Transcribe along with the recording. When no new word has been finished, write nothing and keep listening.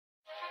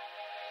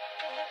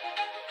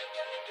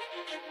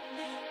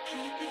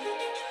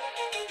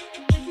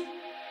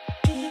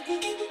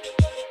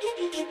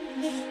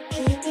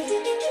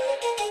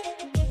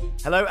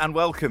Hello and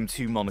welcome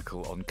to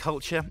Monocle on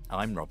Culture.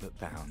 I'm Robert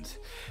Bound.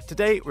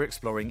 Today we're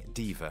exploring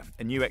Diva,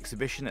 a new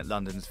exhibition at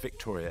London's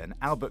Victoria and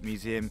Albert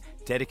Museum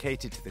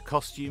dedicated to the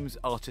costumes,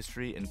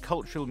 artistry and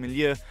cultural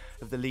milieu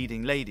of the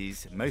leading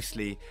ladies,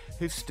 mostly,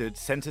 who've stood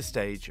centre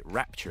stage,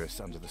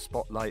 rapturous under the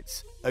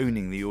spotlights,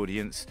 owning the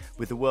audience,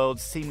 with the world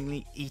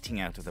seemingly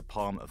eating out of the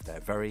palm of their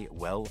very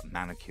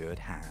well-manicured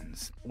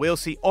hands. We'll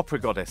see opera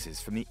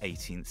goddesses from the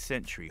 18th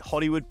century,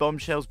 Hollywood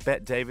bombshells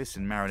Bette Davis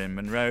and Marilyn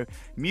Monroe,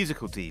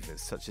 musical divas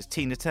such as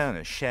Tina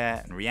Turner,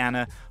 Cher and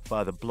Rihanna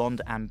via the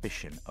blonde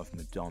ambition of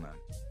Madonna.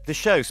 The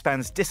show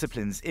spans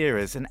disciplines,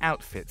 eras and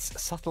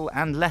outfits, subtle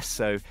and less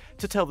so,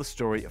 to tell the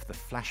story of the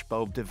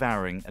flashbulb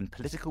devouring and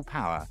political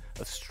power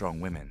of strong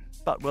women.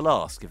 But we'll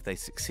ask if they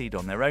succeed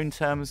on their own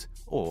terms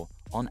or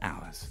on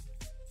ours.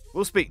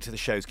 We'll speak to the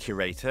show's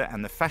curator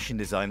and the fashion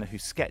designer who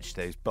sketched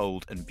those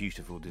bold and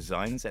beautiful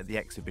designs at the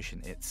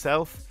exhibition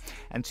itself,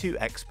 and two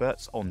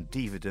experts on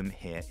divadom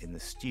here in the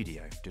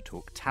studio to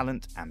talk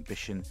talent,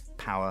 ambition,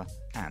 power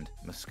and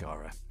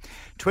mascara.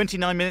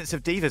 29 minutes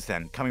of divas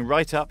then, coming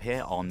right up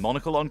here on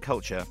Monocle on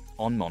Culture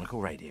on Monocle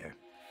Radio.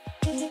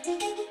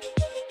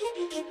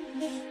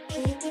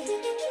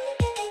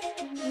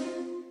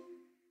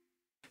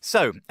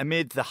 So,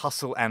 amid the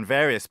hustle and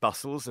various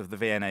bustles of the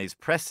V&A's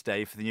press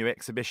day for the new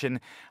exhibition,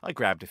 I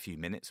grabbed a few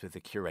minutes with the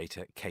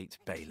curator, Kate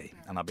Bailey.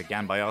 And I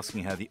began by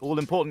asking her the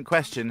all-important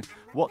question,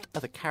 what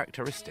are the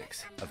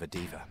characteristics of a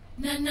diva?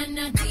 Diva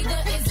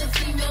is a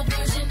female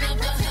version of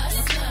a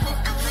hustler,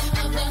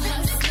 of a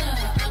hustler,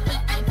 of a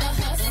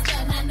hustler.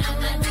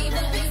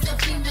 Diva is a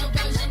female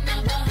version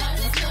of a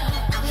hustler,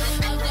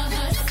 of a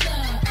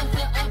hustler, of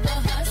a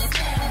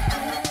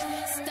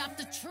hustler. Stop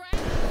the track.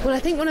 Well, I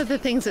think one of the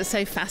things that's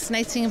so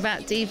fascinating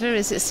about diva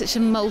is it's such a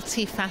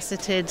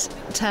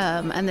multifaceted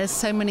term and there's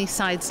so many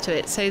sides to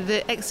it. So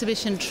the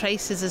exhibition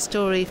traces a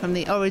story from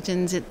the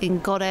origins in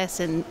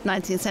goddess in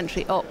 19th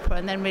century opera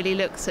and then really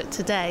looks at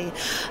today.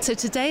 So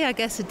today, I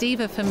guess a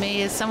diva for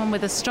me is someone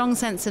with a strong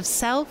sense of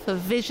self, of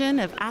vision,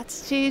 of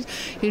attitude,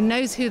 who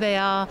knows who they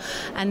are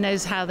and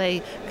knows how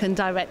they can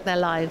direct their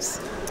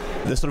lives.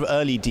 The sort of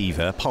early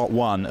diva, part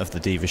one of the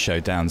diva show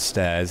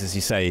downstairs, as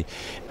you say,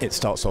 it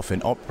starts off in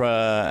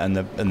opera and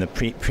the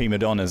prima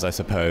donnas, I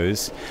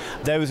suppose.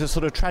 There was a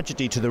sort of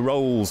tragedy to the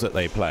roles that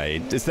they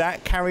played. Does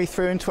that carry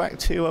through into Act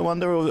Two, I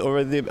wonder, or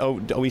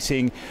are we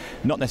seeing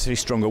not necessarily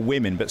stronger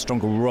women, but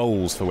stronger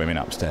roles for women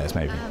upstairs,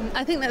 maybe?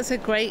 I think that's a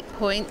great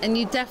point, and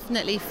you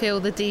definitely feel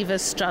the diva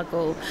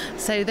struggle.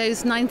 So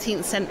those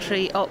 19th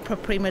century opera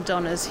prima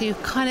donnas who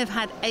kind of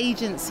had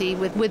agency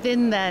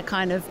within their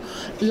kind of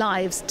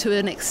lives to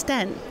an extent,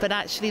 but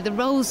actually the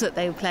roles that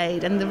they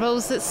played and the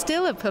roles that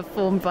still are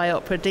performed by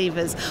opera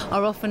divas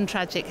are often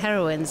tragic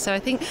heroines. So I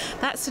think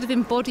that's sort of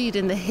embodied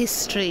in the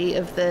history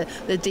of the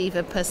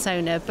diva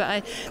persona. But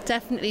I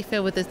definitely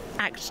feel with the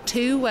Act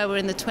 2, where we're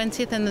in the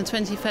 20th and the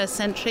 21st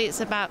century,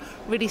 it's about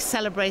really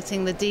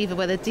celebrating the diva,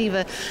 where the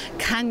diva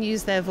can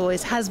use their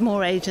voice, has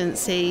more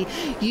agency,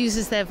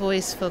 uses their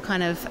voice for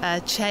kind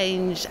of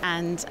change,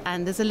 and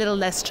there's a little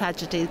less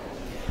tragedy.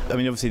 I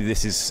mean, obviously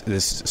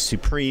there's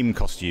supreme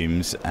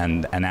costumes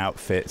and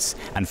outfits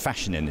and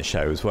fashion in the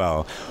show as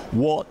well.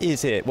 What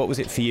was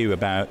it for you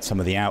about some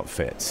of the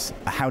outfits?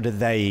 How do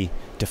they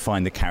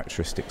define the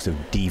characteristics of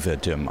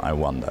divadom, I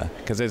wonder?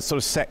 Because there's sort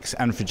of sex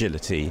and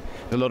fragility.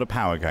 There's a lot of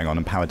power going on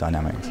and power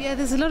dynamics. Yeah,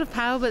 there's a lot of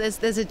power, but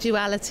there's a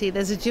duality.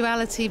 There's a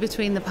duality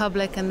between the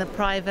public and the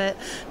private.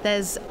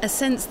 There's a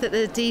sense that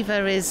the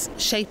diva is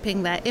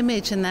shaping their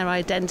image and their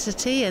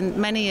identity, and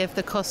many of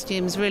the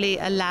costumes really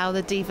allow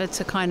the diva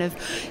to kind of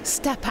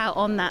step out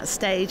on that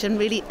stage and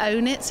really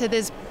own it. So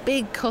there's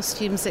big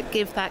costumes that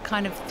give that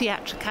kind of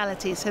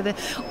theatricality, so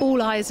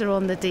all eyes are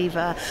on the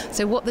diva.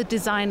 So what the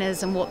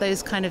designers and what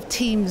those kind of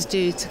teams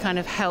do to kind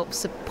of help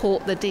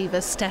support the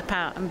diva step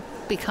out and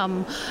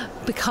become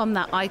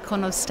that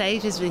icon of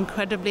stage is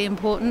incredibly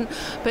important.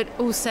 But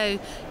also,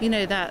 you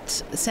know, that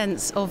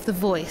sense of the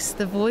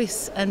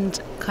voice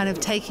and kind of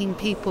taking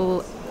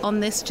people on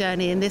this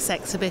journey in this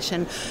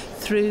exhibition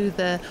through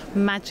the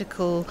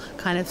magical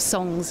kind of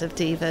songs of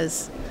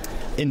divas.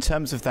 In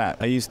terms of that,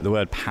 I used the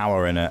word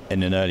power in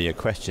an earlier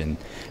question.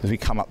 As we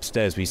come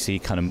upstairs, we see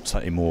kind of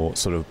slightly more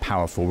sort of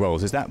powerful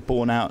roles. Is that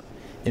borne out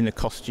in the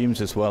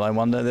costumes as well, I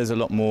wonder? There's a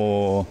lot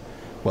more.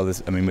 Well,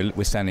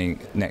 we're standing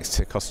next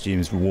to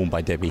costumes worn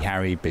by Debbie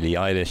Harry, Billie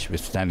Eilish. We're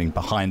standing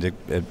behind a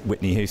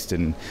Whitney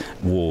Houston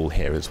wall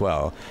here as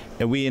well.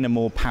 Are we in a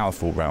more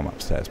powerful realm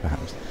upstairs,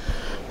 perhaps?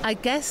 I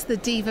guess the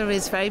diva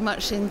is very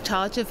much in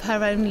charge of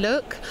her own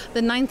look. The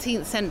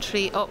 19th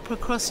century opera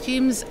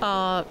costumes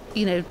are,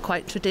 you know,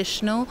 quite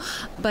traditional,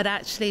 but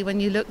actually when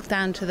you look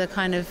down to the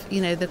kind of,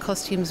 you know, the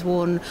costumes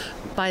worn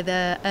by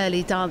the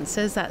early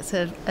dancers, that's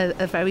a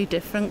very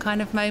different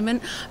kind of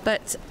moment.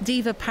 But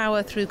diva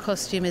power through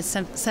costume is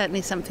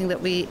certainly something that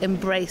we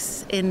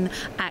embrace in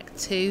Act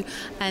Two,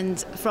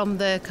 and from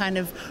the kind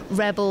of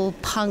rebel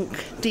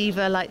punk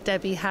diva like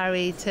Debbie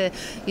Harry to,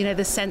 you know,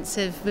 the sense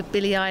of with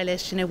Billie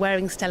Eilish, you know,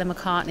 wearing Stella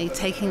McCartney,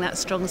 taking that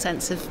strong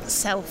sense of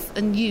self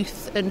and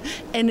youth and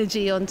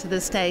energy onto the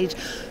stage,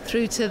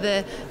 through to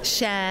the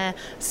Cher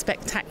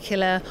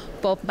spectacular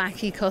Bob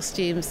Mackie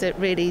costumes that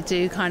really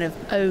do kind of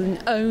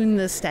own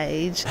the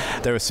stage.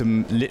 There are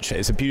some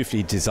it's a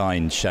beautifully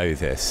designed show,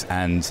 this,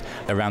 and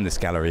around this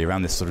gallery,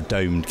 around this sort of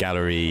domed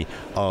gallery,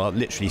 are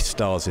literally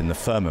stars in the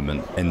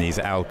firmament in these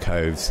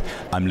alcoves.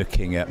 I'm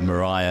looking at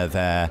Mariah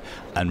there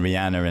and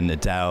Rihanna and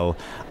Adele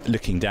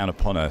looking down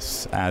upon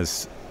us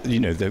as, you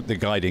know, the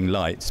guiding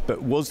lights.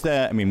 But was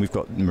there, I mean, we've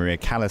got Maria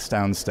Callas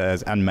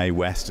downstairs and Mae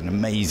West, and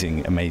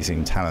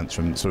amazing talents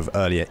from sort of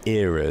earlier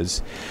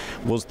eras.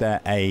 Was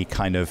there a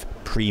kind of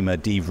prima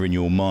diva in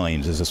your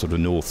mind as a sort of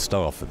North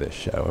Star for this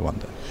show, I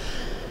wonder?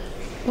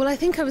 Well, I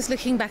think I was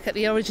looking back at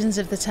the origins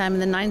of the term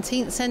in the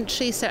 19th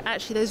century. So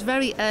actually those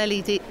very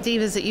early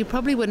divas that you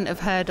probably wouldn't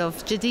have heard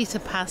of,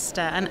 Juditha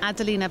Pasta and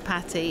Adelina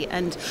Patti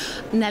and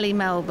Nellie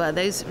Melba,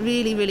 those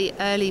really, really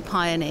early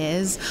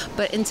pioneers.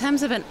 But in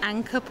terms of an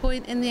anchor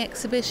point in the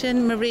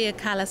exhibition, Maria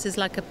Callas is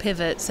like a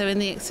pivot. So in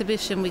the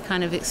exhibition, we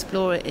kind of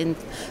explore it in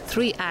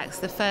 3 acts.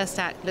 The first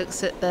act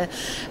looks at the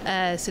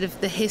sort of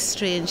the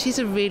history, and she's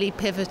a really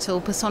pivotal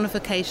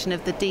personification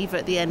of the diva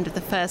at the end of the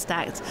first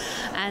act.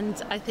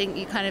 And I think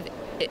you kind of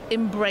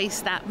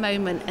embrace that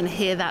moment and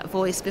hear that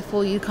voice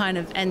before you kind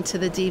of enter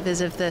the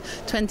divas of the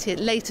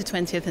later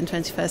 20th and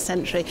 21st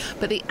century.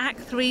 But the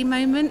Act 3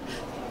 moment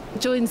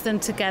joins them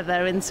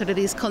together in sort of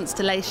these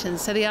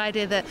constellations. So the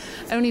idea that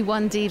only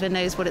one diva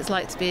knows what it's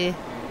like to be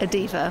a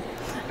diva,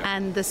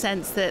 and the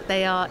sense that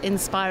they are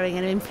inspiring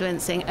and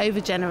influencing over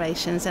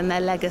generations, and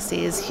their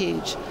legacy is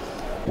huge.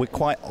 We're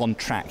quite on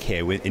track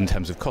here in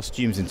terms of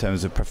costumes, in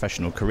terms of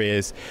professional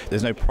careers.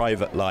 There's no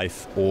private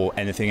life or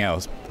anything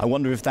else. I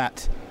wonder if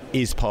that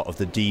is part of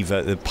the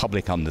diva, the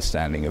public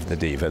understanding of the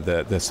diva,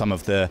 the some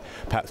of the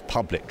perhaps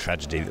public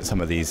tragedy that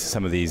some of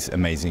these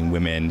amazing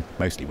women,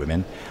 mostly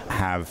women,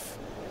 have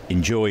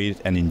enjoyed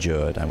and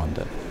endured, I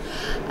wonder.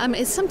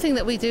 It's something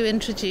that we do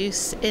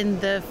introduce in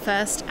the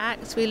first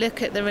act. We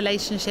look at the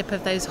relationship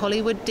of those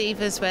Hollywood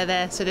divas where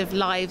their sort of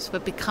lives were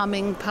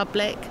becoming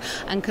public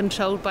and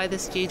controlled by the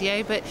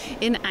studio. But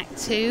in Act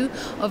 2,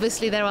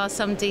 obviously there are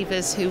some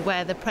divas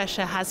where the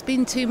pressure has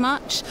been too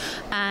much,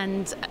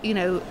 and, you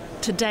know,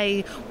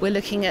 today we're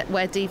looking at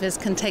where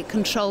divas can take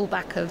control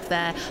back of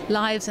their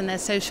lives and their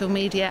social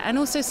media. And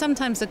also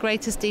sometimes the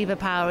greatest diva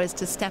power is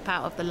to step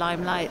out of the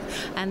limelight,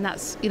 and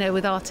that's, you know,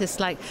 with artists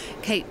like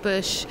Kate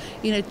Bush,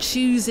 you know,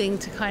 choosing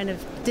to kind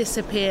of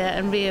disappear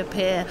and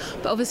reappear.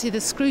 But obviously the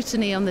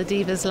scrutiny on the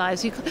divas'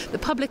 lives, the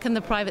public and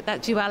the private,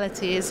 that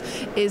duality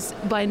is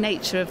by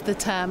nature of the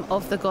term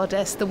of the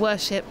goddess, the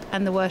worship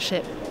and the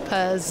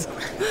worshippers.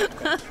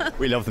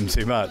 We love them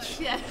too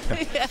much. Yeah.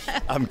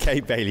 I'm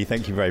Kate Bailey,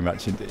 thank you very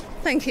much indeed.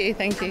 Thank you.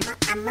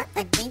 I'm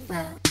a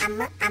diva. I'm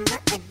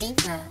a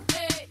diva.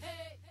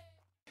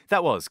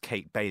 That was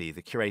Kate Bailey,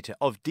 the curator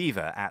of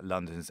Diva at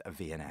London's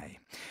V&A.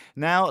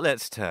 Now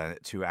let's turn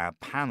to our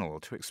panel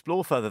to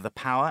explore further the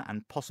power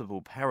and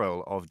possible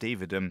peril of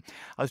divadom.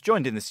 I was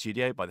joined in the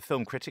studio by the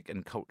film critic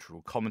and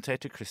cultural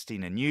commentator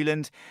Christina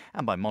Newland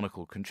and by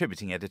Monocle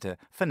contributing editor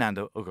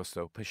Fernando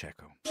Augusto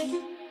Pacheco.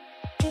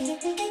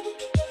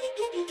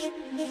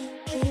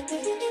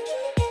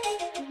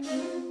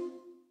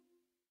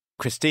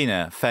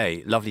 Christina,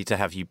 Faye, lovely to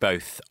have you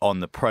both on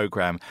the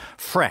programme,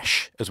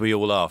 fresh as we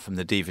all are from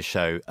the Diva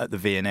show at the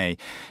V&A.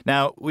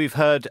 Now, we've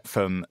heard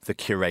from the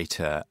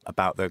curator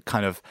about the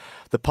kind of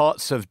the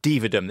parts of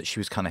divadom that she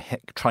was kind of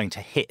trying to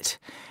hit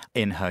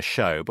in her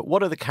show. But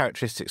what are the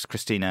characteristics,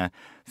 Christina,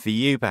 for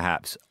you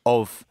perhaps,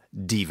 of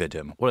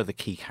divadom? What are the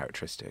key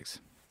characteristics?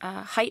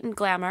 Heightened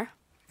glamour.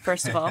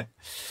 First of all,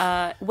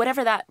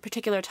 whatever that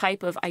particular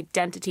type of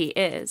identity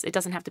is, it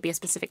doesn't have to be a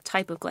specific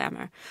type of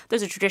glamour.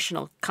 Those are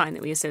traditional kind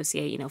that we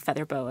associate, you know,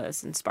 feather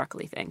boas and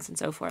sparkly things and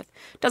so forth.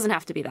 It doesn't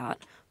have to be that,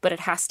 but it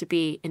has to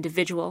be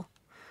individual,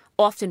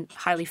 often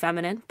highly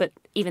feminine, but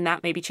even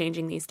that may be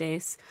changing these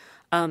days.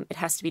 It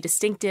has to be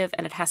distinctive,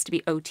 and it has to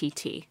be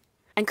OTT.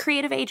 And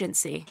creative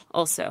agency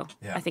also.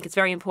 Yeah. I think it's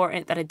very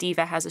important that a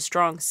diva has a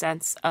strong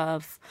sense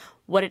of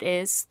what it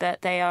is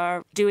that they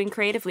are doing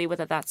creatively,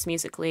 whether that's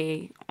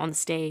musically, on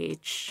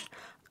stage,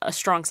 a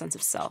strong sense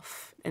of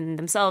self in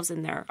themselves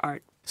and their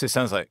art. So it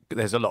sounds like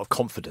there's a lot of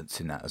confidence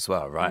in that as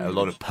well, right? A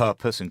lot of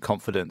purpose and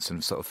confidence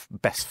and sort of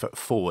best foot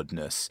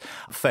forwardness.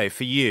 Faye,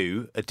 for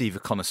you, a diva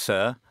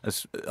connoisseur,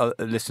 as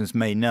listeners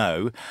may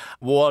know,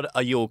 what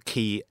are your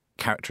key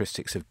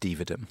characteristics of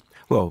divadom?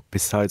 Well,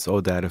 besides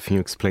all that, I think you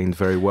explained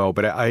very well,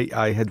 but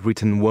I had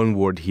written one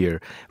word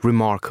here,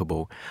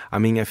 remarkable. I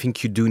mean, I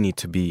think you do need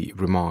to be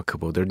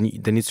remarkable. There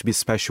needs to be a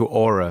special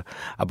aura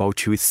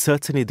about you. It's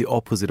certainly the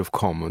opposite of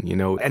common, you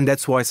know, and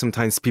that's why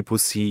sometimes people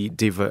see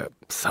diva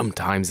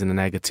sometimes in a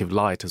negative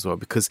light as well,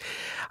 because,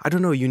 I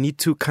don't know, you need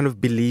to kind of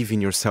believe in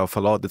yourself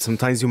a lot, that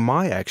sometimes you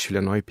might actually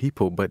annoy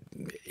people, but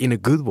in a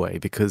good way,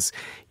 because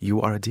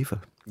you are a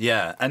diva.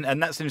 Yeah, and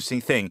that's an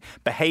interesting thing.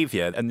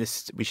 Behaviour, and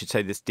this, we should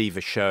say, this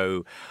diva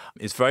show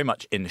is very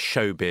much in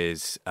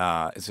showbiz.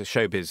 It's a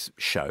showbiz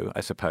show,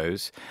 I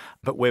suppose,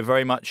 but we're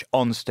very much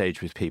on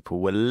stage with people.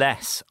 We're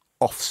less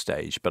off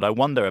stage. But I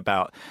wonder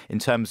about, in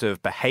terms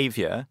of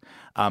behaviour,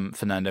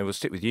 Fernando, we'll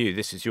stick with you.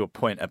 This is your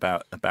point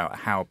about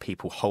how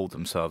people hold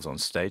themselves on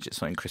stage. It's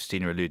something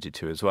Christina alluded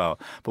to as well.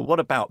 But what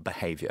about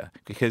behaviour?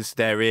 Because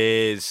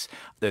there's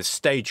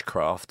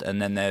stagecraft,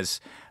 and then there's,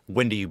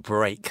 when do you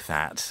break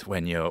that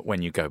when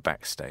you go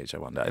backstage, I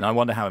wonder. And I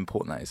wonder how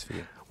important that is for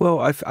you. Well,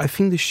 I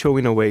think the show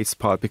in a way is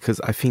part, because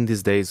I think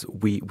these days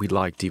we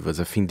like divas.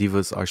 I think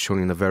divas are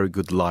shown in a very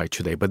good light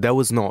today, but that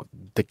was not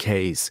the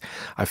case,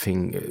 I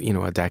think,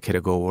 a decade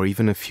ago or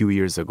even a few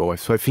years ago.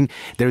 So I think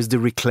there's the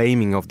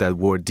reclaiming of that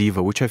word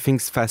diva, which I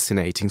think is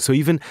fascinating. So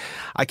even,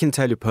 I can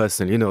tell you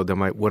personally,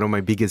 one of my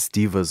biggest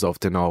divas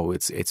of them all,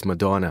 it's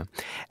Madonna.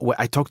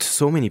 I talk to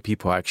so many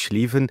people,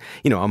 actually, even,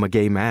 I'm a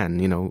gay man,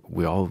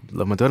 we all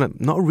love Madonna.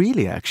 Not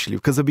really, actually,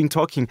 because I've been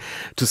talking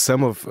to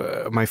some of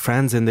my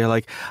friends, and they're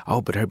like, oh,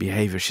 but her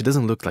behavior, she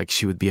doesn't look like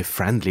she would be a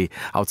friendly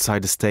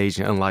outside the stage,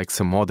 unlike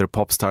some other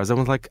pop stars. I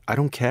was like, I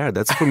don't care.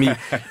 That's for me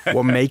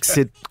what makes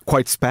it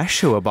quite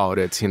special about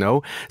it,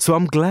 So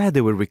I'm glad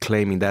they were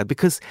reclaiming that,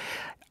 because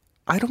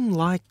I don't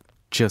like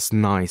just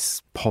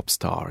nice pop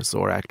stars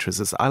or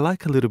actresses. I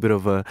like a little bit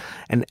of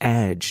an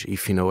edge,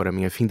 if you know what I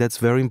mean. I think that's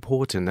very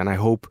important, and I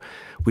hope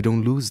we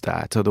don't lose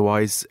that.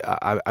 Otherwise,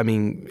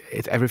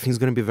 everything's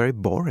going to be very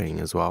boring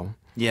as well.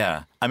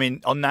 Yeah. I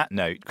mean, on that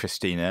note,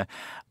 Christina,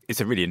 it's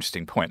a really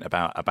interesting point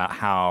about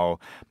how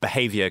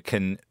behaviour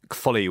can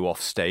follow you off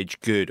stage,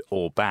 good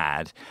or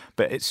bad.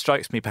 But it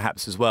strikes me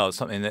perhaps as well as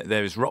something that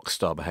there is rock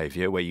star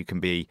behaviour, where you can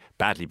be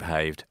badly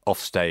behaved off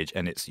stage,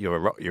 and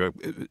you're a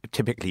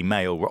typically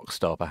male rock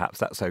star. Perhaps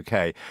that's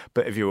okay.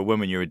 But if you're a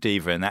woman, you're a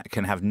diva, and that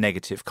can have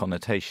negative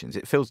connotations.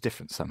 It feels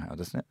different somehow,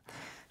 doesn't it?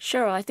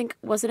 Sure. I think,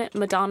 wasn't it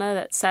Madonna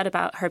that said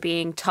about her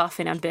being tough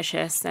and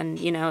ambitious, and,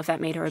 if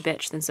that made her a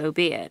bitch, then so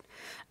be it.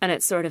 And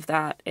it's sort of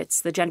that, it's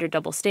the gender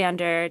double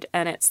standard,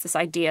 and it's this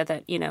idea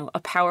that, a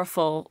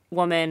powerful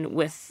woman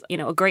with,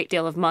 a great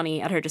deal of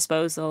money at her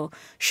disposal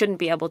shouldn't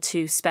be able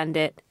to spend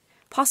it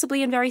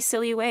possibly in very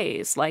silly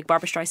ways, like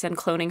Barbra Streisand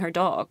cloning her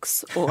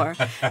dogs, or,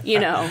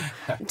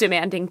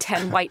 demanding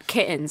 10 white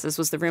kittens, as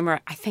was the rumor.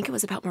 I think it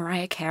was about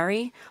Mariah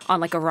Carey on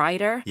like a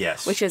rider.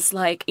 Yes. Which is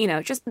like,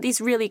 just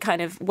these really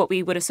kind of what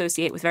we would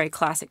associate with very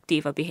classic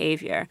diva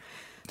behavior.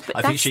 But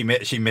I think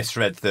she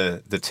misread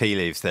the tea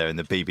leaves there in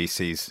the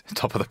BBC's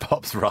Top of the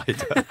Pops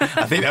rider.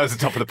 I think that was the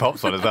Top of the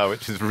Pops one as well,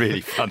 which is really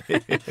funny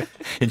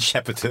in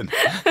Shepperton.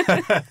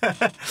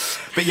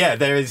 But yeah,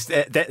 there's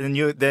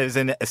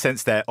a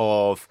sense there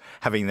of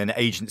having an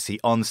agency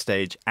on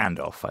stage and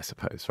off, I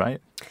suppose, right?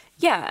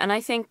 Yeah, and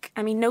I think,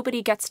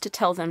 nobody gets to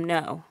tell them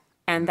no.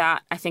 And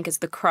that, I think, is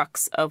the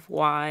crux of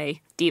why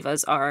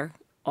divas are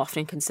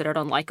often considered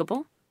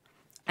unlikable.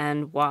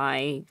 And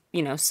why,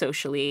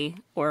 socially,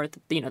 or,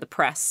 the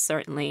press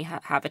certainly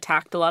have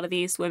attacked a lot of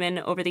these women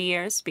over the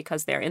years,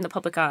 because they're in the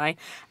public eye,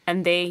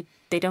 and they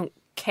don't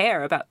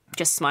care about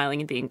just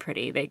smiling and being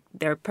pretty.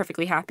 They're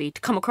perfectly happy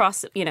to come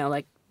across,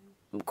 like,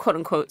 quote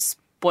unquote,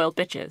 spoiled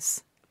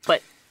bitches.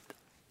 But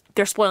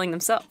they're spoiling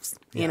themselves.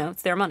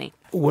 It's their money.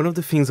 One of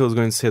the things I was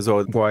going to say as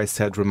well, why I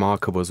said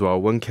remarkable as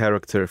well, one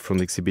character from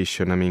the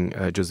exhibition,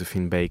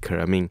 Josephine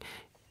Baker,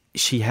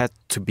 she had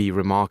to be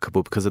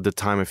remarkable, because at the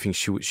time I think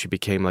she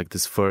became like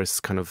this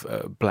first kind of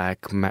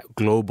black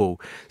global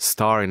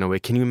star in a way.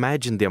 Can you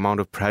imagine the amount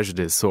of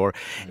prejudice? Or,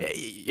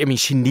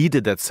 she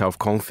needed that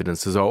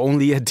self-confidence as well.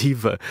 Only a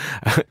diva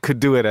could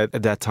do it at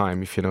that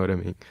time, if you know what I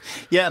mean.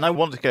 Yeah, and I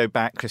want to go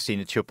back,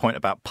 Christina, to your point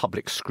about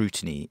public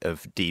scrutiny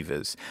of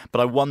divas. But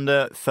I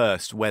wonder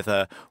first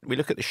whether we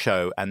look at the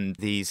show and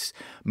these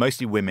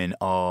mostly women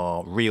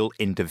are real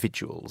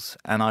individuals.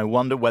 And I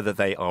wonder whether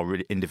they are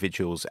real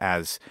individuals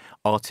as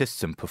artists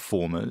and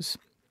performers,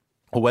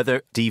 or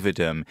whether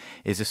divadom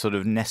is a sort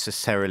of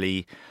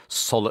necessarily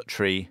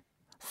solitary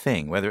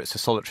thing, whether it's a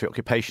solitary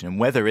occupation, and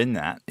whether in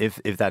that,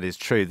 if that is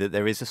true, that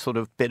there is a sort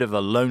of bit of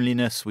a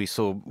loneliness. We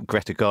saw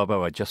Greta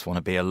Garbo, I Just Want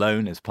to Be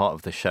Alone, as part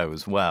of the show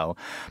as well.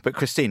 But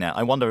Christina,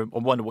 I wonder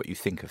what you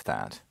think of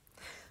that.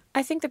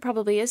 I think there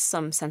probably is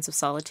some sense of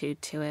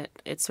solitude to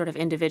it. It's sort of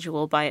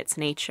individual by its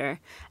nature.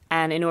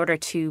 And in order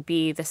to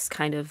be this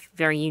kind of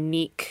very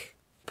unique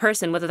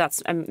person, whether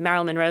that's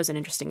Marilyn Monroe is an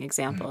interesting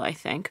example, I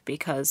think,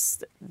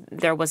 because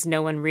there was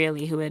no one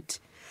really who had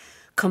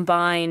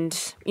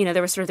combined,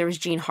 there was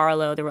Jean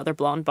Harlow, there were other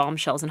blonde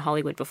bombshells in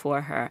Hollywood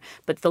before her,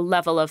 but the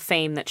level of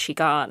fame that she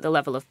got, the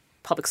level of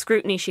public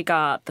scrutiny she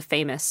got, the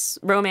famous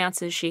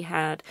romances she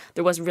had,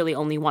 there was really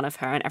only one of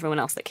her, and everyone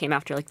else that came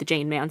after, like the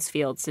Jane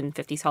Mansfields in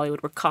 50s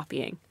Hollywood, were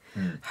copying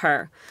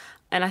her.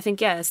 And I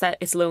think,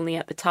 it's lonely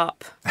at the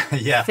top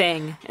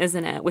thing,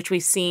 isn't it? Which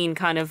we've seen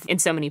kind of in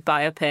so many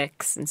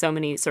biopics and so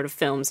many sort of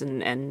films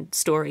and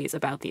stories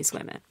about these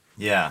women.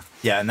 Yeah,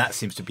 yeah, and that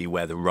seems to be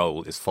where the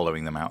role is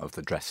following them out of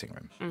the dressing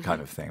room,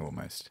 kind of thing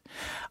almost.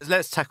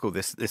 Let's tackle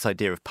this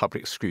idea of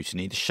public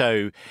scrutiny. The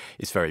show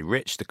is very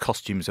rich. The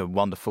costumes are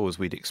wonderful, as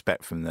we'd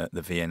expect from the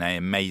V&A.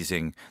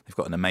 Amazing. They've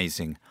got an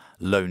amazing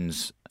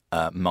Loans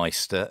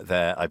Meister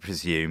there, I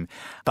presume.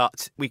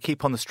 But we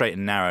keep on the straight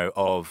and narrow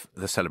of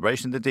the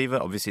celebration of the diva.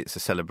 Obviously, it's a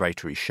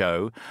celebratory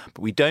show,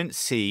 but we don't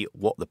see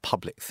what the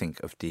public think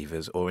of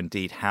divas, or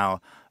indeed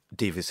how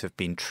divas have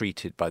been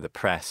treated by the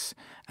press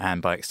and,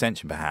 by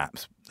extension,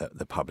 perhaps,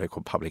 the public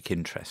or public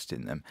interest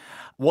in them.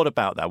 What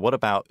about that? What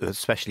about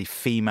especially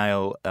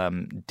female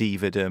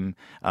divadom,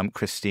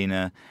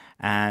 Christina,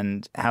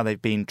 and how they've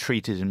been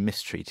treated and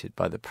mistreated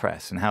by the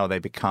press, and how they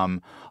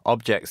become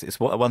objects? It's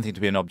one thing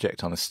to be an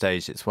object on a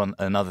stage. It's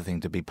another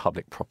thing to be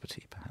public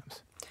property,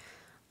 perhaps.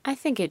 I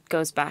think it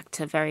goes back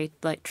to very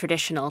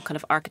traditional kind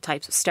of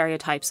archetypes,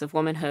 stereotypes of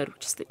womanhood,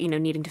 which is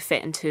needing to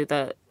fit into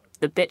the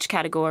bitch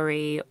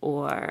category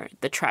or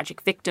the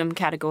tragic victim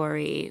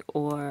category,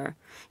 or,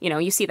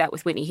 you see that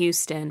with Whitney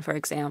Houston, for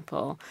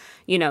example.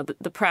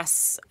 The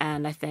press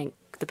and I think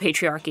the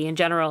patriarchy in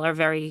general are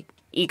very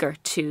eager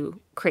to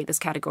create these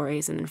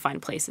categories and then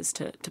find places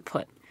to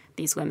put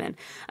these women.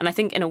 And I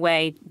think in a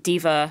way,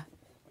 diva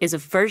is a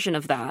version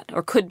of that,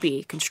 or could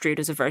be construed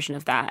as a version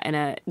of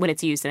that when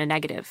it's used in a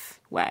negative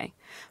way.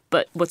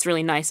 But what's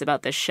really nice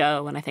about this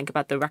show, and I think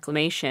about the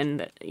reclamation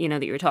that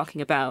you were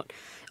talking about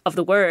of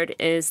the word,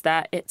 is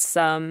that it's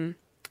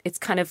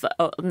kind of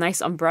a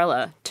nice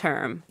umbrella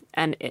term,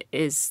 and it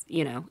is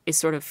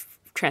sort of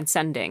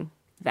transcending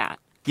that.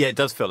 Yeah, it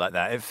does feel like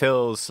that. It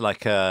feels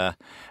like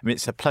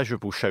it's a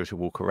pleasurable show to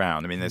walk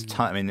around. I mean, there's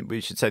time. I mean, we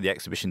should say the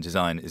exhibition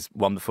design is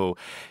wonderful.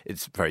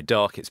 It's very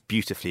dark. It's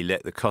beautifully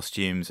lit. The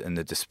costumes and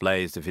the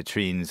displays, the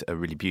vitrines are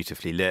really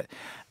beautifully lit.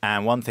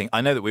 And one thing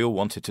I know that we all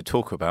wanted to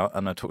talk about,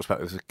 and I talked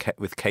about it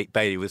with Kate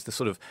Bailey, was the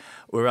sort of,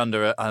 we're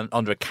under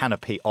a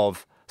canopy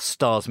of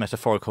stars,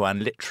 metaphorical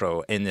and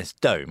literal, in this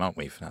dome, aren't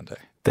we, Fernando?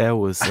 That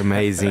was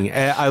amazing.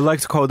 I like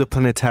to call it the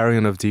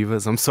planetarium of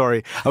divas. I'm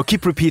sorry. I'll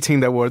keep repeating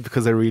that word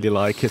because I really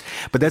like it.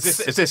 But is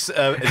this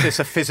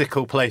a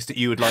physical place that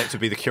you would like to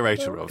be the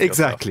curator of?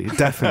 Exactly.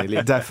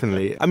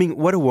 Definitely. I mean,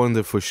 what a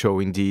wonderful show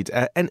indeed.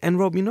 And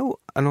Rob,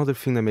 another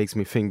thing that makes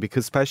me think,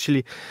 because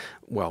especially,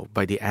 well,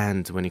 by the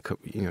end, when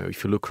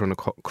if you look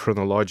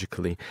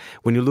chronologically,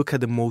 when you look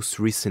at the most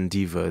recent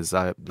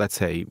divas, let's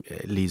say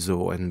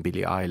Lizzo and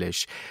Billie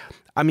Eilish,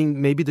 I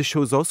mean, maybe the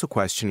show is also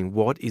questioning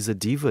what is a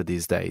diva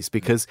these days,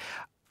 because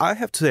I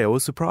have to say I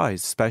was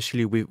surprised,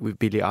 especially with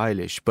Billie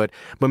Eilish, but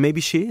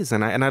maybe she is,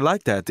 and I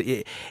like that.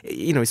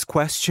 It's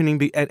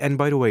questioning. And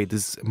by the way,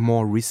 there's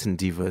more recent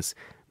divas.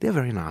 They're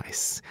very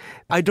nice.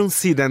 I don't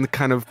see them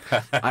kind of,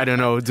 I don't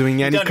know,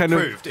 doing any kind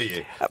approve, do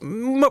you?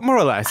 More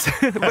or less.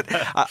 But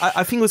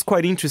I think it was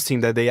quite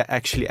interesting that they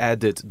actually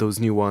added those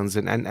new ones,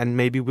 and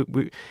maybe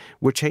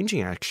we're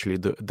changing actually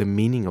the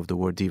meaning of the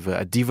word diva.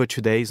 A diva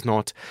today is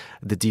not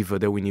the diva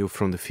that we knew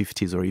from the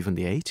 50s or even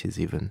the 80s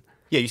even.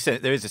 Yeah, you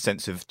said there is a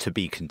sense of to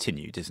be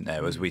continued, isn't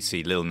there? As we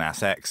see Lil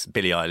Nas X,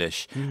 Billie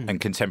Eilish, and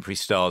contemporary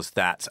stars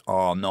that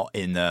are not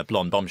in the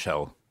blonde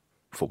bombshell,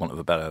 for want of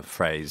a better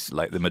phrase,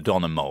 like the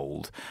Madonna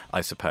mould, I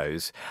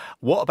suppose.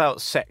 What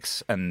about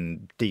sex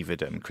and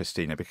divadom,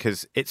 Christina?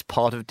 Because it's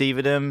part of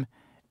divadom,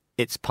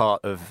 it's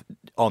part of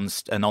an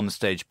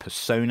onstage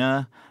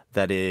persona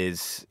that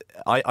is...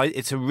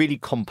 it's a really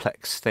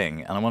complex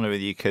thing, and I wonder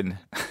whether you can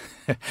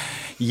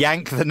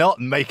yank the knot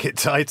and make it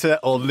tighter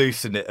or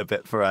loosen it a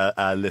bit for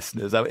our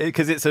listeners,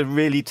 because it's a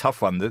really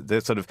tough one, the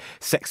sort of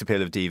sex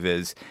appeal of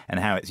divas and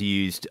how it's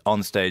used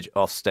on stage,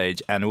 off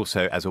stage, and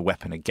also as a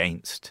weapon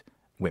against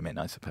women,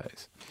 I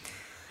suppose.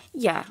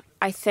 Yeah,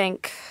 I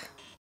think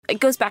it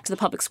goes back to the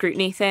public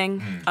scrutiny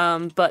thing,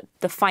 but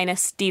the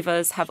finest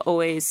divas have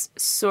always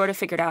sort of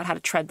figured out how to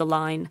tread the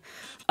line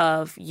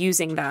of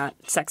using that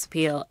sex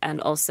appeal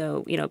and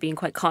also, being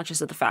quite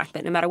conscious of the fact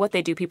that no matter what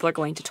they do, people are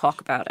going to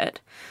talk about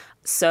it.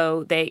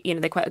 So they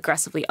quite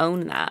aggressively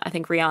own that. I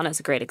think Rihanna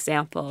is a great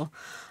example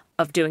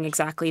of doing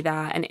exactly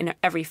that. And in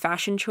every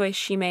fashion choice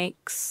she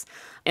makes,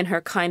 in her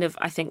kind of,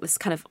 I think this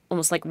kind of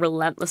almost like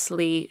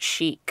relentlessly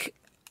chic,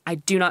 I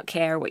do not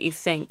care what you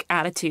think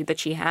attitude that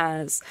she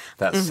has.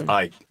 That's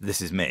this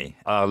is me.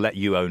 I'll let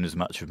you own as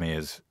much of me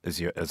as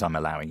I'm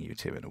allowing you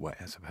to, in a way,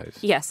 I suppose.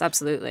 Yes,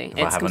 absolutely.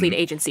 It's complete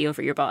agency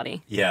over your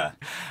body. Yeah.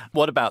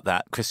 What about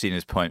that,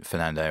 Christina's point,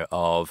 Fernando,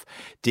 of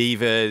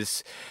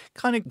divas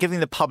kind of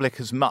giving the public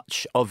as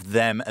much of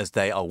them as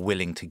they are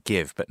willing to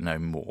give, but no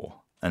more?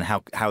 And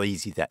how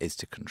easy that is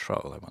to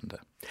control, I wonder.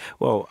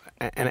 Well,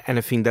 and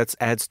I think that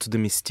adds to the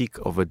mystique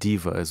of a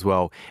diva as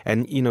well.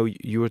 And,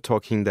 you were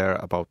talking there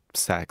about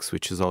sex,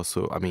 which is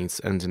also, I mean,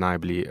 it's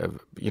undeniably,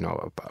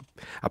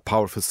 a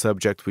powerful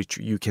subject, which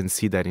you can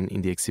see that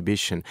in the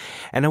exhibition.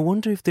 And I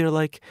wonder if they're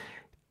like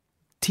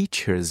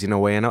teachers in a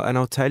way, and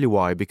I'll tell you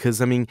why.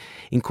 Because, I mean,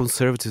 in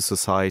conservative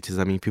societies,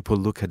 I mean, people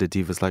look at the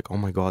divas like, oh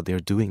my God,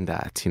 they're doing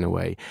that in a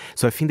way.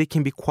 So I think they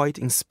can be quite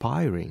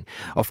inspiring.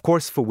 Of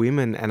course, for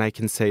women, and I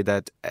can say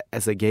that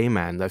as a gay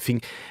man, I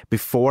think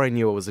before I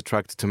knew I was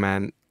attracted to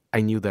men,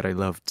 I knew that I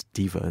loved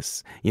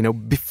divas,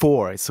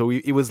 before. So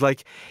it was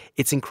like,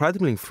 it's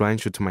incredibly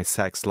influential to my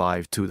sex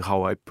life, to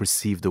how I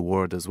perceive the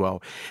world as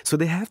well. So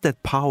they have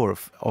that power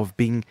of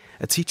being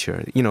a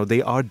teacher.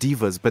 They are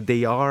divas, but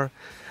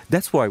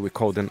that's why we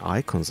call them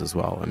icons as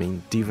well. I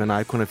mean, diva and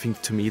icon, I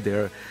think to me,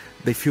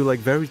 they feel like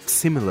very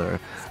similar,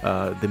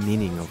 the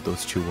meaning of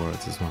those two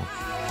words as well.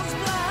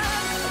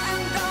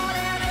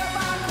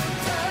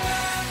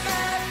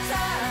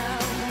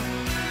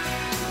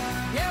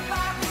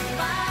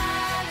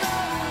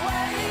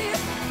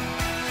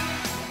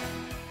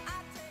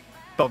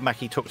 Bob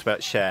Mackie talked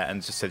about Cher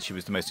and just said she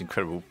was the most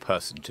incredible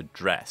person to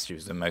dress. She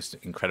was the most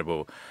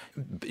incredible.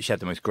 She had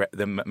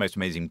the most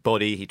amazing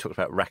body. He talked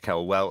about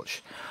Raquel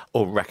Welch,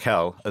 or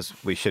Raquel, as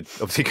we should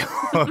obviously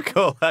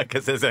call her,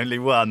 because there's only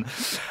one.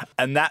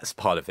 And that's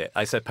part of it,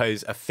 I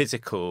suppose. A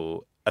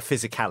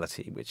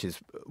physicality, which is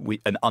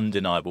an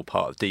undeniable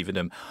part of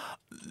divadom.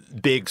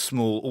 Big,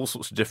 small, all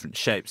sorts of different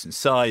shapes and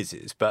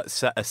sizes,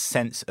 but a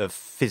sense of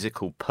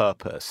physical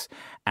purpose.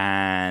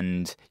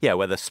 And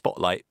where the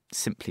spotlight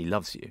simply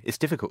loves you. It's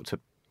difficult to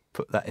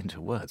put that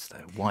into words,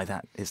 though, why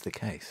that is the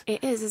case.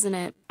 It is, isn't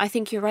it? I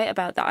think you're right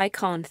about the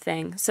icon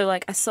thing. So,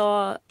 I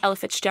saw Ella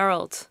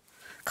Fitzgerald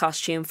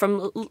costume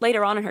from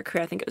later on in her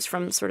career. I think it was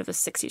from sort of the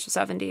 60s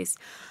or 70s.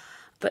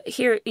 But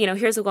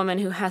here's a woman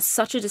who has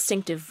such a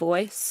distinctive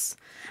voice.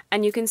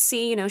 And you can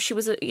see, she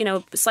was a,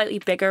 slightly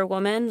bigger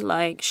woman, you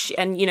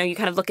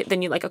kind of look at,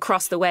 then you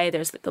across the way,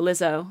 there's the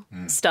Lizzo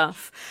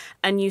stuff.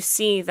 And you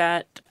see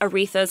that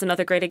Aretha is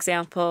another great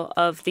example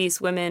of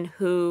these women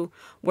who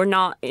were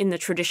not in the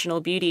traditional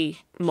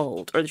beauty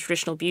mold or the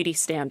traditional beauty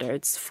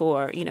standards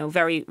for,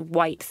 very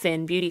white,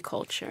 thin beauty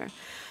culture.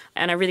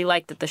 And I really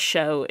like that the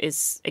show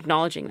is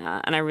acknowledging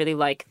that. And I really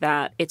like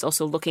that it's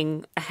also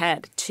looking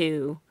ahead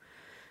to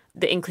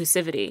the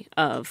inclusivity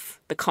of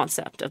the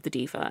concept of the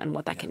diva and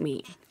what that can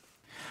mean.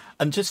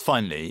 And just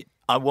finally,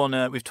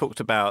 we've talked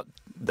about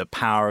the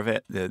power of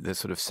it, the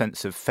sort of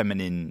sense of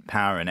feminine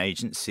power and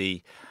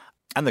agency,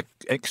 and the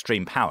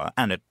extreme power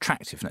and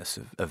attractiveness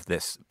of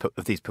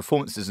these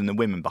performances and the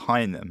women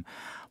behind them.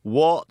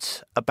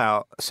 What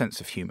about a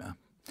sense of humour?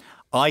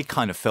 I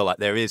kind of feel like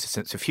there is a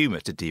sense of humour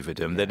to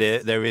divadom,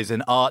 that there is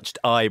an arched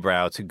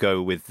eyebrow to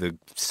go with the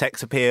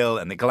sex appeal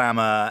and the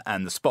glamour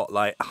and the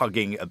spotlight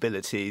hugging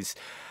abilities.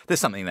 There's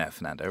something there,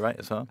 Fernando, right,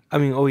 as well? I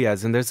mean, oh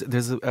yes, and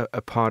there's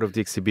a part of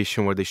the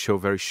exhibition where they show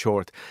very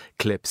short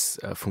clips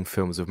from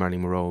films of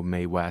Marilyn Monroe,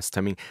 Mae West.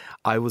 I mean,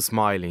 I was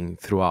smiling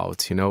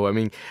throughout, I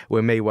mean,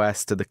 when Mae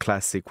West, the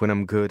classic, when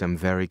I'm good, I'm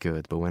very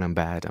good, but when I'm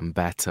bad, I'm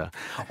better.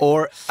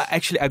 Or,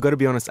 actually, I got to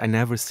be honest, I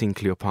never seen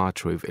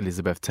Cleopatra with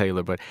Elizabeth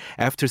Taylor, but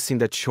after seeing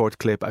that short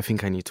clip, I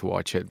think I need to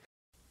watch it.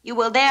 You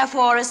will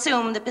therefore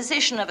assume the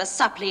position of a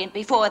suppliant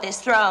before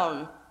this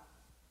throne.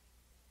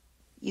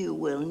 You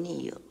will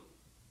kneel.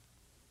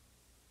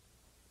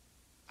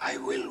 I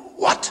will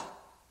what?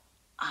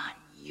 On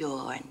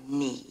your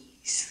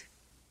knees.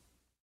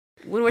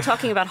 When we're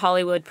talking about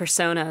Hollywood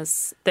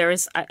personas, there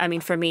is, I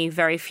mean, for me,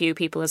 very few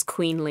people as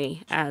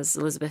queenly as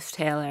Elizabeth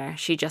Taylor.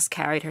 She just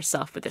carried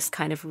herself with this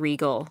kind of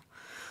regal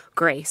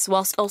grace,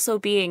 whilst also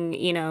being,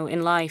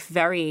 in life,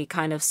 very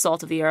kind of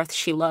salt of the earth.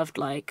 She loved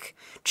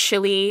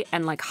chili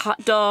and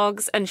hot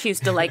dogs, and she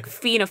used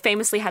to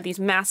famously have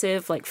these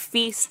massive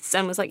feasts,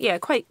 and was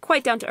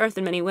quite down to earth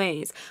in many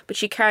ways. But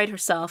she carried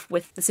herself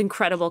with this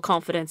incredible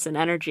confidence and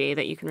energy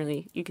that you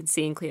can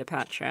see in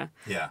Cleopatra.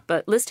 Yeah.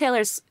 But Liz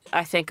Taylor's,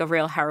 I think, a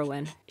real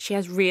heroine. She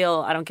has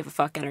real I don't give a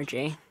fuck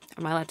energy.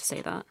 Am I allowed to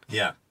say that?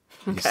 Yeah.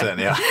 You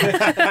certainly are.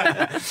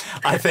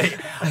 I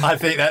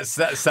think that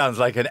sounds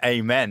like an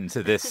amen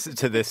to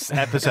this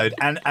episode,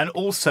 and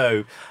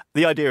also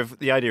the idea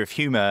of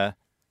humour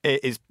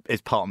is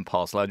part and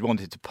parcel. I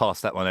wanted to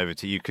pass that one over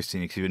to you,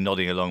 Christina, because you were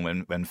nodding along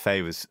when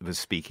Faye was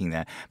speaking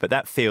there. But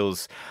that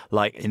feels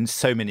like in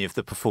so many of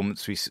the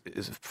performances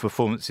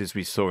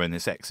we saw in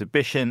this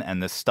exhibition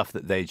and the stuff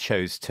that they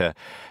chose to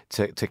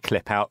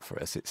clip out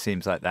for us, it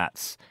seems like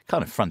that's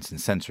kind of front and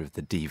centre of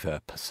the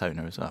diva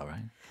persona as well,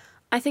 right?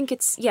 I think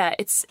it's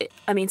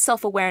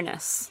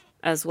self-awareness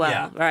as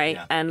well, right?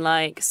 Yeah.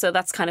 And so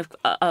that's kind of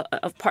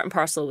a part and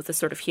parcel with this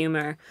sort of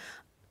humor.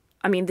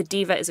 I mean, the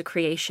diva is a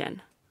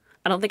creation.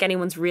 I don't think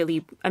anyone's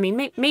really,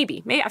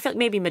 maybe I feel like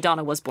maybe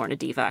Madonna was born a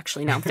diva,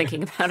 actually, now I'm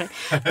thinking about it.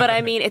 But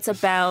I mean, it's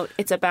about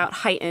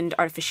heightened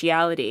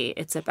artificiality.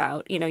 It's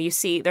about, you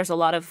see there's a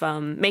lot of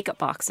makeup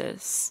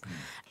boxes,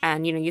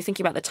 and, you think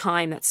about the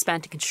time that's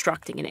spent in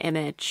constructing an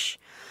image.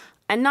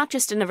 And not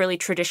just in a really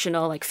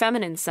traditional,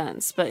 feminine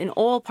sense, but in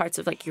all parts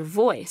of, your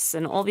voice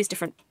and all these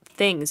different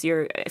things.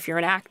 If you're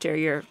an actor,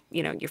 your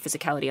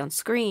physicality on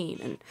screen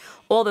and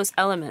all those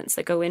elements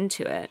that go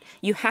into it.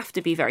 You have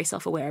to be very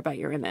self-aware about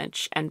your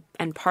image. And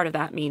part of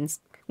that means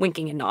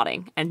winking and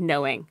nodding and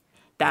knowing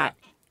that,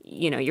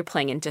 you're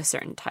playing into a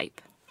certain type.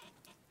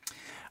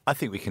 I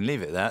think we can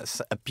leave it there.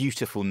 That's a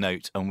beautiful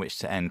note on which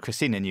to end.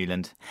 Christina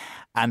Newland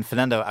and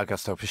Fernando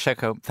Augusto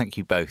Pacheco, thank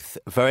you both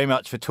very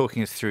much for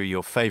talking us through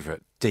your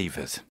favourite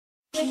divas.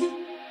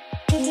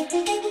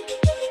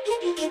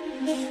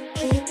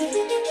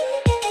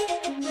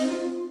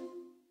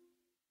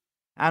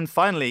 And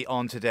finally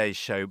on today's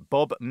show,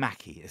 Bob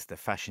Mackie is the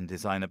fashion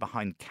designer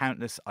behind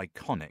countless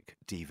iconic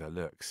diva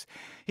looks.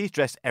 He's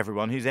dressed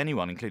everyone who's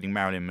anyone, including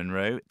Marilyn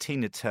Monroe,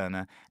 Tina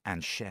Turner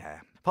and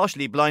Cher.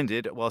 Partially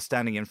blinded while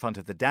standing in front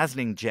of the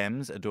dazzling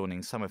gems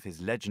adorning some of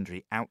his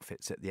legendary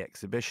outfits at the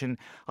exhibition,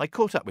 I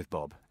caught up with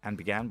Bob and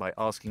began by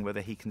asking whether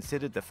he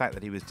considered the fact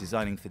that he was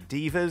designing for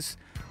divas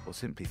or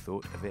simply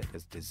thought of it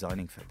as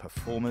designing for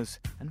performers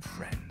and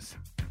friends.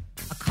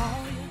 I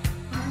call you,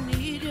 I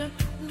need you,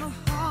 my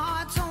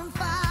heart's on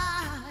fire.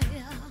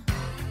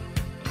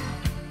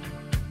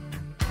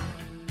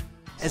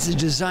 As a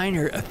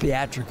designer, a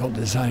theatrical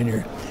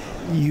designer,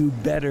 you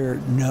better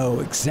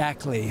know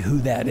exactly who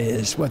that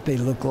is, what they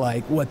look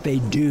like, what they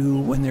do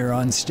when they're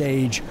on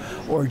stage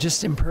or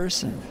just in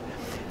person.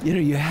 You know,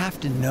 you have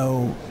to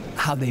know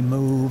how they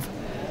move,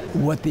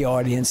 what the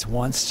audience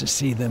wants to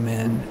see them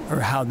in, or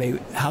how they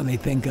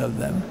think of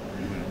them.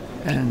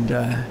 And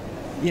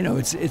you know,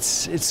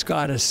 it's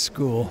got a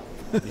school.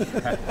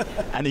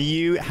 And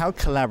how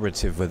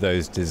collaborative were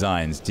those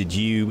designs? Did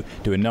you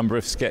do a number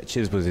of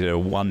sketches? Was it a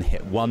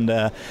one-hit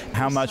wonder?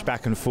 How much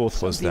back and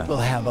forth was there? People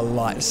have a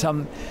lot.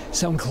 Some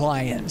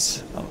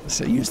clients,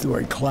 so use the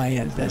word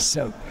client, that's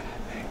so,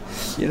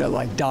 you know,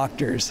 like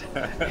doctors,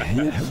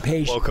 you know,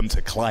 patients. Welcome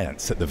to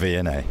clients at the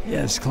V&A.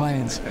 Yes,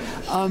 clients.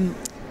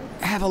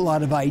 Have a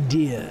lot of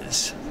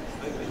ideas.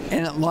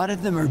 And a lot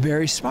of them are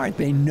very smart.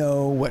 They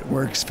know what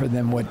works for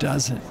them, what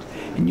doesn't.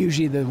 And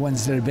usually the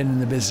ones that have been in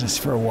the business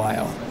for a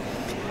while.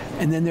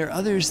 And then there are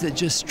others that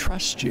just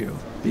trust you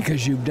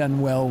because you've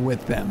done well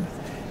with them.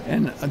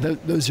 And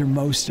those are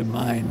most of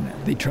mine.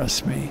 They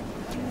trust me.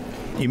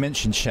 You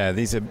mentioned Cher.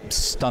 These are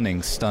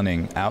stunning,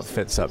 stunning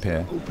outfits up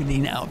here.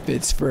 Opening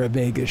outfits for a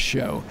Vegas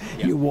show.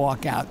 Yeah. You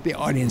walk out, the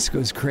audience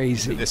goes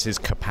crazy. This is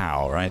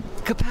kapow, right?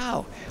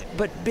 Kapow.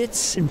 But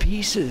bits and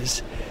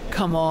pieces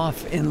come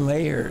off in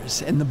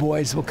layers, and the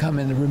boys will come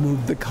in and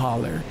remove the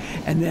collar,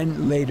 and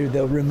then later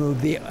they'll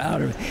remove the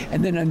outer,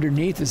 and then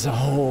underneath is a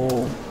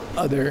whole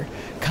other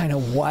kind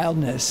of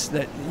wildness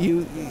that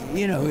you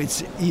know,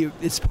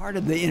 it's part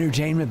of the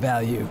entertainment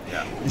value.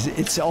 Yeah.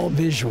 It's all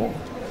visual.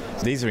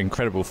 These are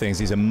incredible things.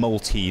 These are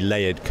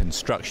multi-layered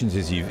constructions,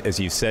 as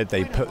you've said.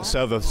 They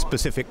serve a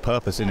specific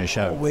purpose in a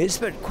show. Always,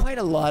 but quite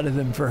a lot of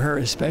them for her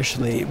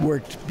especially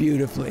worked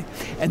beautifully.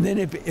 And then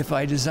if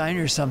I design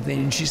her something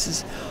and she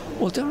says,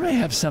 well, don't I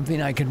have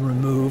something I can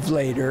remove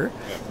later?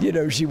 You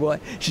know,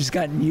 she's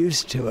gotten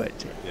used to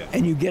it. Yeah.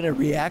 And you get a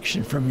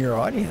reaction from your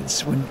audience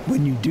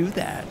when you do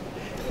that.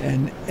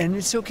 And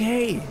it's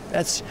okay.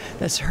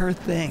 That's her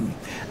thing.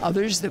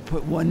 Others that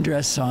put one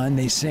dress on,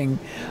 they sing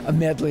a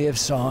medley of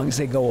songs,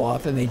 they go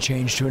off and they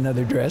change to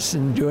another dress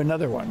and do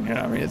another one. You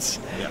know, I mean, it's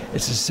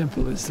as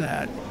simple as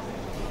that.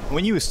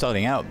 When you were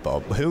starting out,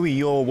 Bob, what were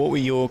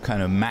your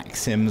kind of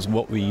maxims?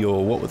 What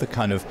were the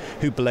kind of,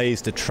 who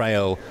blazed the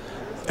trail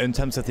in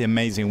terms of the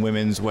amazing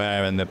women's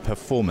wear and the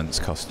performance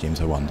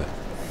costumes, I wonder?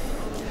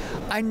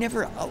 You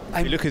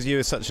look as you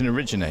were such an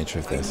originator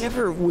of this. I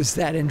never was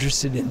that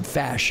interested in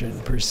fashion,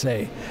 per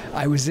se.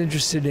 I was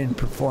interested in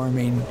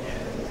performing.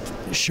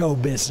 Show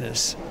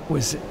business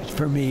was,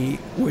 for me,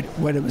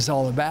 what it was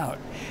all about.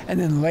 And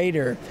then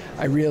later,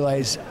 I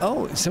realized,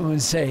 someone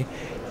would say,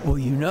 well,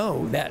 you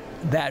know,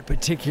 that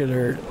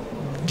particular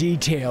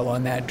detail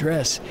on that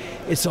dress,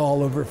 it's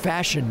all over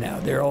fashion now.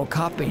 They're all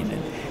copying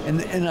it.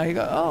 And I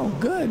go, oh,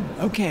 good,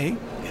 okay.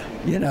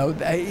 You know,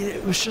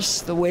 it was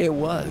just the way it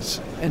was.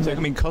 And so, I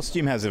mean,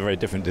 costume has a very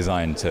different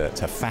design to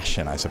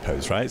fashion, I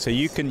suppose, right? So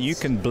you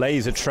can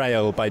blaze a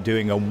trail by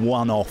doing a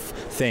one-off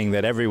thing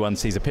that everyone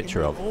sees a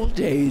picture of. In the old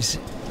days,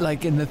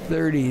 like in the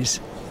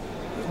 30s,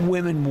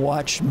 women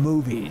watched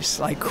movies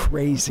like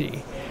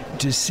crazy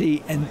to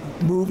see, and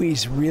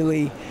movies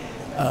really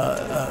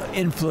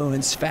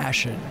influence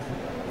fashion.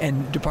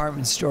 And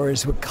department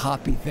stores would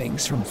copy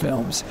things from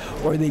films,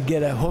 or they'd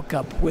get a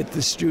hookup with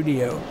the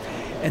studio.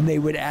 And they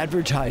would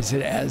advertise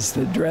it as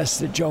the dress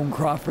that Joan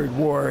Crawford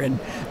wore and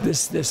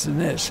this,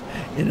 and this.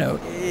 You know,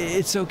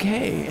 it's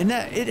okay. And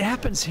that it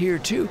happens here,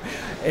 too.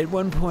 At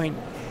one point,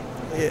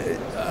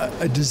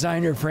 a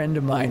designer friend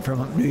of mine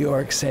from New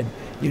York said,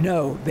 you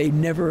know,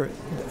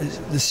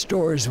 the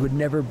stores would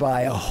never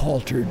buy a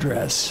halter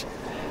dress.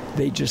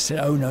 They just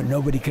said, oh, no,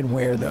 nobody can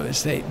wear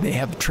those. They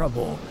have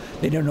trouble.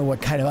 They don't know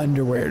what kind of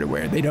underwear to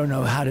wear. They don't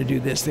know how to do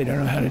this. They don't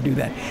know how to do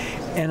that.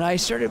 And I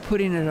started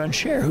putting it on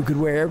Cher, who could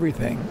wear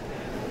everything.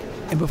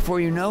 And before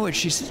you know it,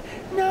 she says,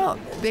 no,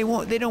 they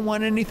won't. They don't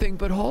want anything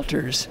but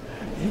halters.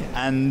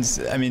 And,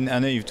 I mean, I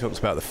know you've talked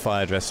about the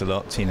fire dress a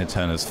lot, Tina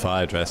Turner's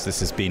fire dress. This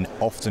has been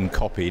often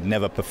copied,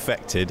 never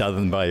perfected, other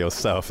than by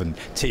yourself and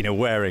Tina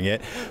wearing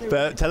it.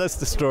 But tell us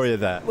the story of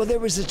that. Well, there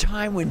was a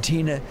time when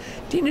Tina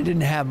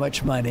didn't have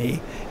much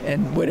money,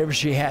 and whatever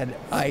she had,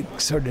 I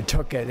sort of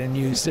took it and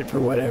used it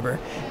for whatever.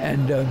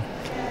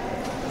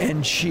 But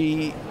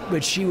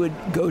she would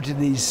go to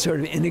these sort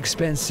of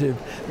inexpensive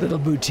little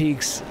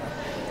boutiques,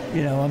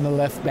 you know, on the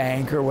left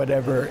bank or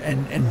whatever,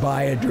 and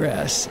buy a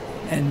dress.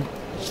 And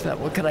she thought,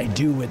 what could I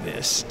do with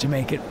this to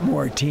make it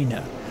more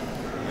Tina?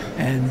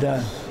 And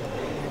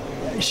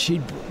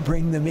she'd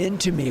bring them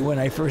into me when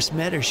I first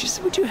met her. She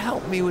said, "Would you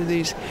help me with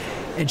these?"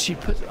 And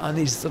she'd put on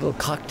these little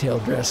cocktail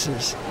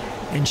dresses.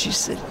 And she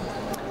said,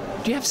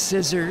 "Do you have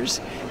scissors?"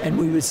 And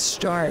we would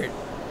start,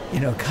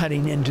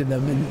 cutting into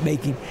them and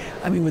making,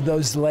 with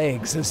those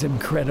legs, those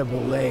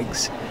incredible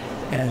legs.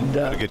 And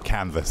a good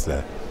canvas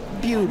there.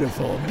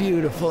 Beautiful,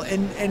 beautiful,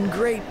 and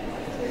great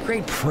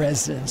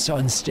presence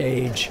on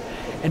stage,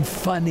 and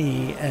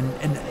funny,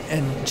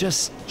 and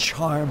just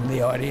charm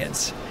the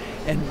audience,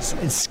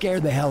 and scare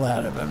the hell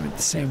out of them at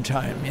the same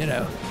time,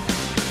 You're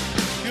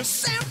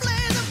simply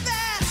the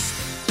best,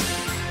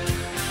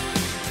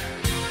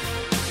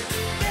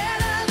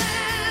 better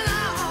than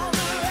all the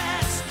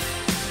rest,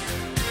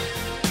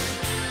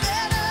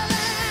 better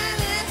than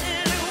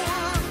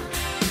anyone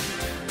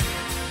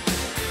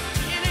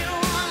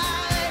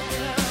I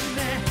ever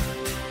met.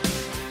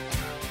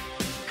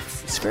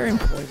 It's very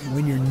important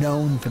when you're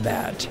known for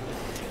that,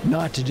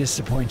 not to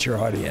disappoint your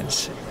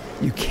audience.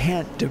 You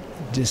can't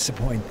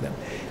disappoint them.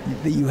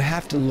 You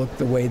have to look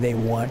the way they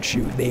want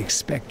you, they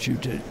expect you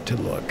to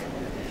look.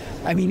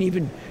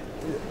 Even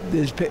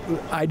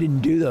I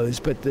didn't do those,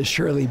 but the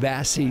Shirley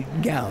Bassey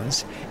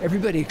gowns,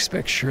 everybody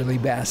expects Shirley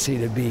Bassey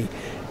to be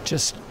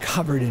just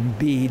covered in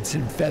beads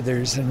and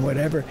feathers and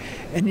whatever,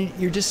 and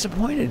you're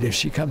disappointed if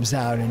she comes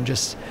out in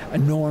just a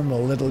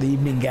normal little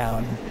evening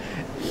gown.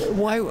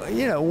 Why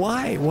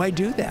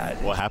do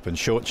that? What happened?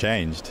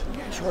 Shortchanged.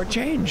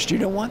 Shortchanged. You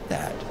don't want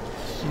that.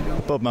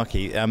 Bob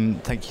Mackie,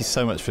 thank you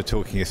so much for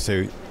talking us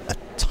through a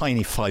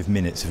tiny 5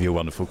 minutes of your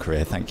wonderful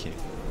career. Thank you.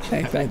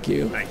 Thank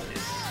you. Thank you.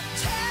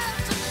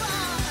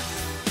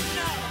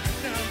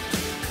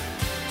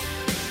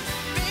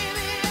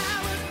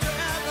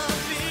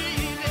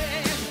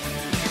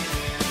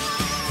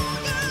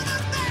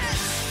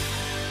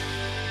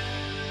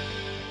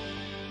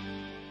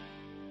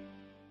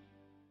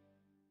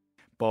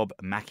 Bob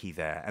Mackie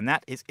there. And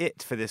that is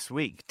it for this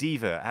week.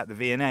 Diva at the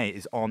V&A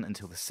is on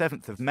until the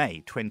 7th of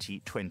May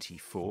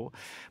 2024.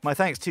 My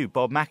thanks to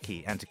Bob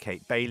Mackie and to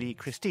Kate Bailey,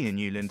 Christina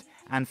Newland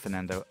and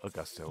Fernando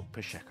Augusto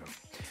Pacheco.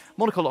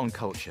 Monocle on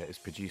Culture is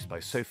produced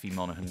by Sophie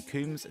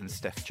Monaghan-Coombs and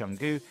Steph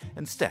Chungu,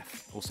 and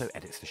Steph also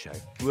edits the show.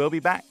 We'll be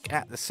back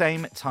at the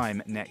same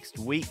time next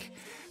week.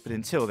 But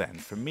until then,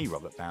 from me,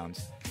 Robert Bound,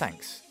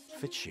 thanks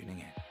for tuning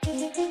in.